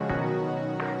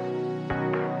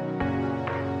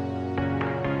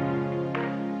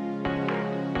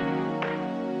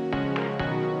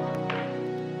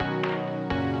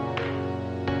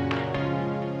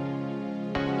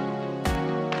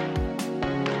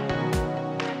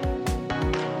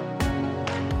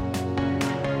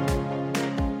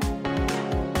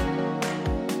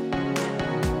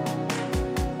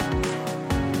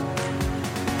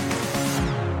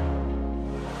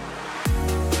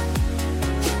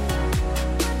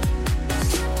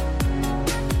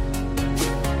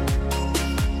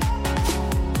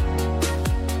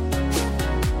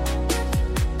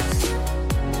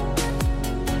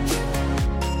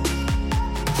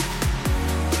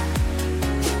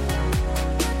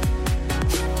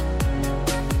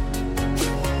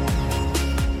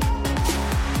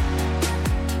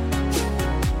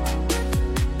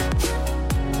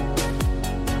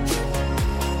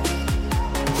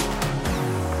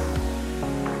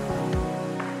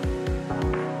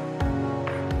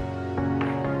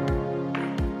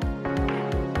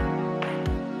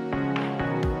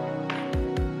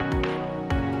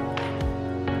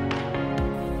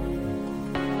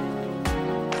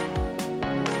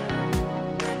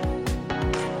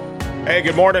Hey,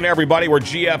 good morning, everybody. We're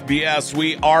GFBS.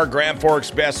 We are Grand Forks'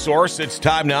 best source. It's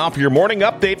time now for your morning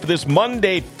update for this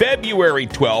Monday, February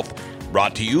 12th,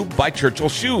 brought to you by Churchill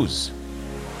Shoes.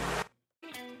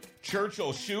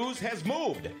 Churchill Shoes has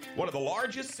moved. One of the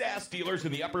largest SAS dealers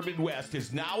in the upper Midwest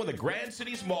is now in the Grand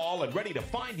Cities Mall and ready to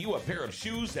find you a pair of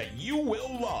shoes that you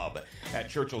will love. At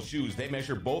Churchill Shoes, they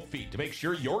measure both feet to make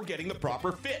sure you're getting the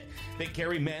proper fit. They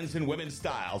carry men's and women's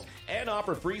styles and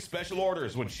offer free special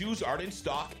orders when shoes aren't in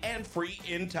stock and free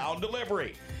in-town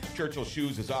delivery. Churchill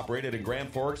Shoes has operated in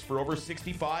Grand Forks for over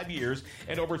 65 years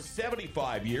and over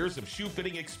 75 years of shoe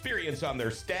fitting experience on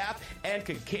their staff and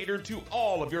can cater to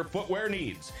all of your footwear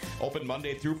needs. Open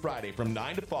Monday through Friday from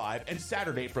 9 to 5 and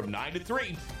Saturday from 9 to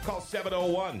 3. Call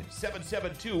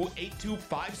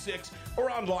 701-772-8256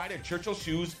 or online at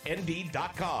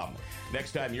churchillshoesnd.com.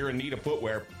 Next time you're in need of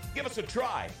footwear, give us a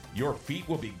try. Your feet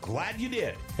will be glad you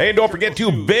did. Hey, and don't forget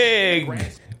to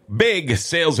big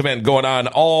sales event going on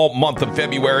all month of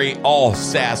February. All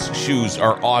SAS shoes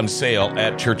are on sale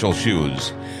at Churchill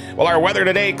Shoes. Well, our weather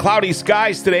today, cloudy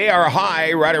skies today, our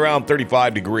high right around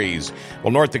 35 degrees.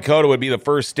 Well, North Dakota would be the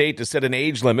first state to set an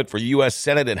age limit for U.S.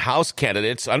 Senate and House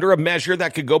candidates under a measure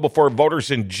that could go before voters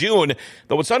in June,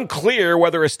 though it's unclear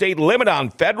whether a state limit on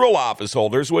federal office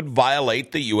holders would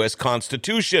violate the U.S.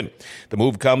 Constitution. The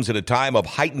move comes at a time of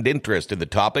heightened interest in the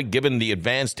topic, given the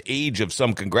advanced age of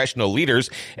some congressional leaders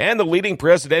and the leading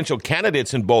presidential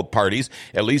candidates in both parties.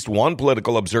 At least one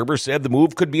political observer said the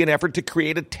move could be an effort to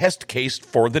create a test case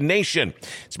for the nation.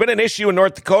 It's been an issue in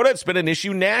North Dakota. It's been an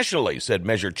issue nationally, said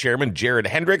Measure Chairman Jared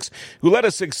Hendricks, who led a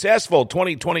successful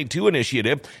 2022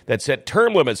 initiative that set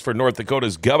term limits for North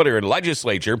Dakota's governor and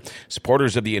legislature.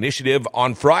 Supporters of the initiative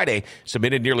on Friday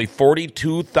submitted nearly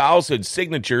 42,000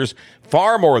 signatures,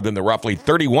 far more than the roughly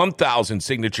 31,000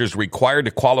 signatures required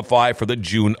to qualify for the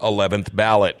June 11th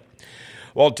ballot.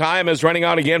 Well, time is running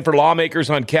out again for lawmakers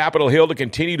on Capitol Hill to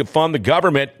continue to fund the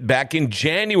government. Back in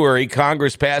January,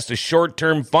 Congress passed a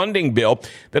short-term funding bill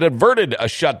that averted a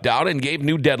shutdown and gave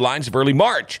new deadlines of early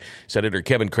March. Senator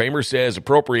Kevin Cramer says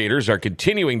appropriators are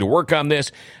continuing to work on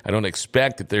this. I don't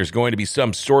expect that there's going to be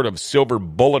some sort of silver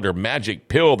bullet or magic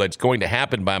pill that's going to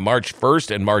happen by March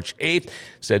 1st and March 8th,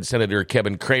 said Senator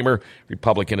Kevin Cramer,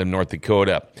 Republican of North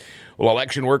Dakota. Well,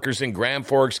 election workers in Grand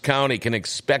Forks County can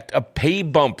expect a pay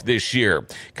bump this year.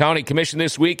 County Commission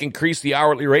this week increased the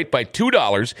hourly rate by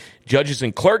 $2. Judges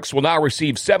and clerks will now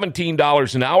receive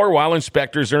 $17 an hour, while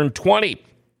inspectors earn $20.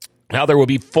 Now, there will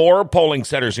be 4 polling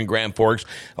centers in Grand Forks: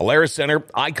 Alerus Center,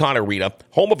 Icon Arena,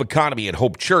 Home of Economy, and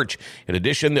Hope Church. In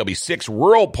addition, there'll be 6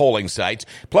 rural polling sites,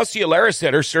 plus the Alerus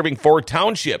Center serving 4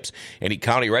 townships. Any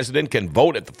county resident can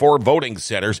vote at the 4 voting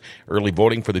centers. Early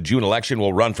voting for the June election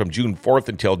will run from June 4th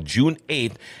until June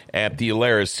 8th at the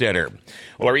Alerus Center.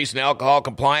 Well, a recent alcohol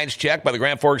compliance check by the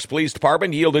Grand Forks Police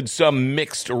Department yielded some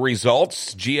mixed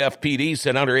results. GFPD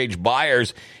sent underage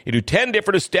buyers into 10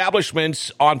 different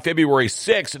establishments on February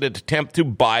 6th in an attempt to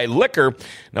buy liquor.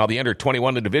 Now, the under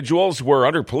 21 individuals were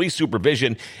under police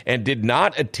supervision and did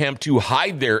not attempt to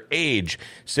hide their age.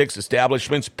 6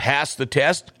 establishments passed the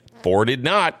test, 4 did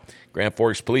not. Grand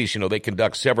Forks Police, they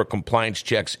conduct several compliance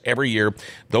checks every year.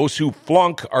 Those who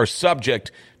flunk are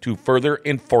subject to further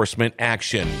enforcement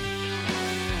action.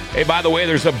 Hey, by the way,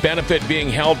 there's a benefit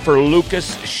being held for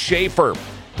Lucas Schaefer,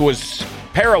 who was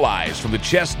paralyzed from the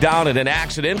chest down in an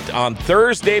accident on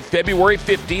Thursday, February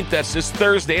 15th. That's this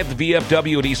Thursday at the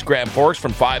VFW at East Grand Forks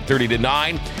from 5:30 to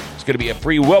 9. It's going to be a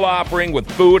free will offering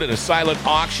with food and a silent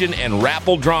auction and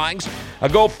raffle drawings. A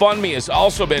GoFundMe has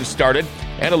also been started,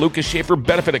 and a Lucas Schaefer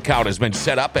benefit account has been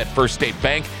set up at First State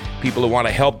Bank. People who want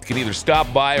to help can either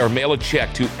stop by or mail a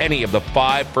check to any of the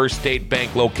 5 First State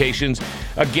Bank locations.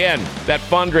 Again, that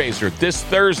fundraiser this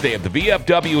Thursday at the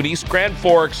VFW in East Grand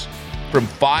Forks from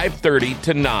 5:30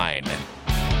 to 9.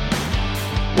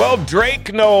 Well,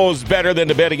 Drake knows better than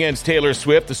to bet against Taylor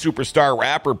Swift. The superstar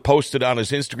rapper posted on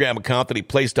his Instagram account that he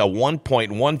placed a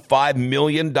 $1.15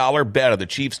 million bet on the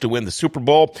Chiefs to win the Super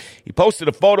Bowl. He posted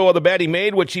a photo of the bet he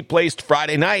made, which he placed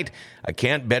Friday night. "I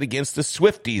can't bet against the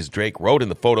Swifties," Drake wrote in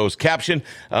the photo's caption.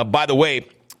 By the way,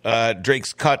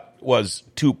 Drake's cut was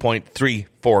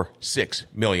 $2.346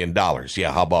 million.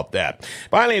 Yeah, how about that?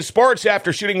 Finally, in sports,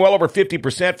 after shooting well over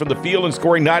 50% from the field and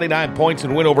scoring 99 points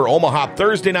in win over Omaha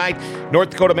Thursday night, North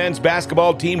Dakota men's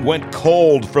basketball team went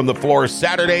cold from the floor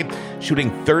Saturday, shooting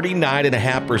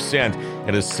 39.5%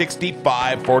 in a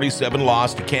 65-47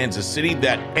 loss to Kansas City.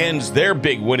 That ends their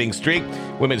big winning streak.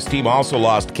 Women's team also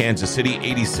lost Kansas City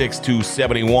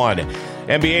 86-71.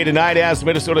 NBA tonight has the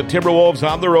Minnesota Timberwolves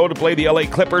on the road to play the LA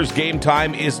Clippers. Game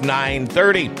time is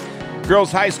 9:30. Girls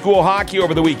high school hockey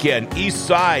over the weekend. East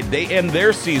Side, they end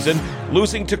their season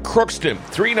losing to Crookston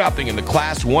 3-0 in the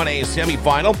Class 1A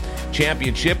semifinal.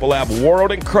 Championship will have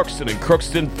Warroad and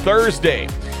Crookston Thursday.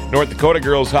 North Dakota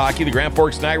girls hockey, the Grand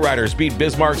Forks Night Riders beat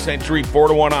Bismarck Century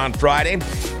 4-1 on Friday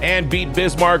and beat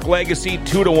Bismarck Legacy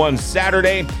 2-1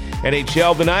 Saturday.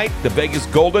 NHL tonight, the Vegas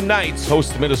Golden Knights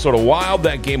host the Minnesota Wild.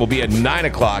 That game will be at 9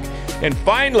 o'clock. And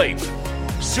finally,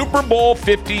 Super Bowl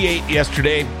 58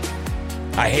 yesterday.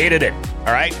 I hated it,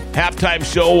 all right? Halftime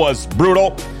show was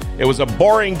brutal. It was a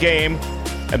boring game.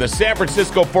 And the San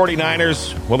Francisco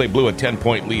 49ers, well, they blew a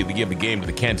 10-point lead to give the game to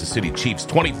the Kansas City Chiefs,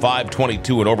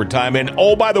 25-22 in overtime. And,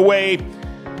 oh, by the way,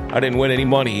 I didn't win any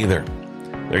money either.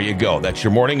 There you go. That's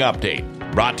your morning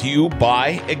update. Brought to you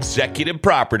by Executive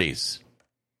Properties.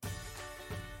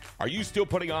 Are you still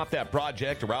putting off that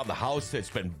project around the house that's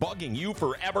been bugging you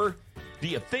forever? Do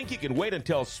you think you can wait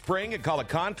until spring and call a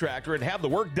contractor and have the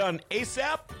work done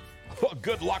ASAP? Well,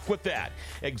 good luck with that.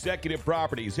 Executive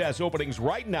Properties has openings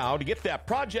right now to get that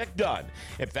project done.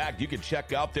 In fact, you can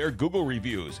check out their Google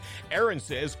reviews. Aaron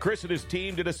says Chris and his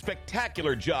team did a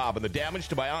spectacular job on the damage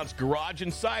to my aunt's garage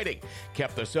and siding.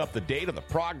 Kept us up to date on the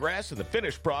progress, and the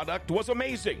finished product was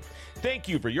amazing. Thank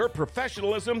you for your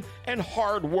professionalism and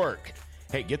hard work.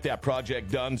 Hey, get that project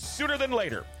done sooner than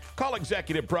later. Call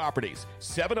Executive Properties,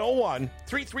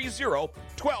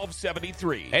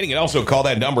 701-330-1273. And you can also call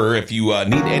that number if you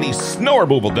need any snow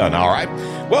removal done, all right?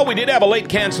 Well, we did have a late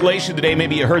cancellation today.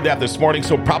 Maybe you heard that this morning,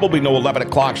 so probably no 11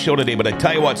 o'clock show today. But I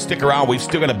tell you what, stick around. We've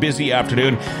still got a busy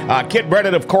afternoon. Kit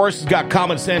Brennan, of course, has got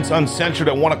Common Sense Uncensored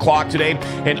at 1 o'clock today.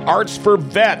 And Arts for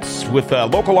Vets with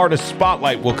Local Artist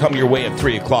Spotlight will come your way at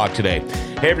 3 o'clock today.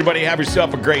 Hey, everybody, have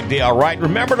yourself a great day, all right?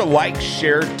 Remember to like,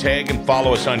 share, tag, and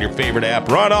follow us on your favorite app.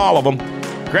 Run all of them.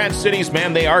 Grand cities,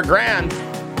 man, they are grand.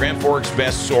 Grand Forks'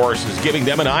 best source is giving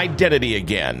them an identity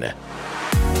again.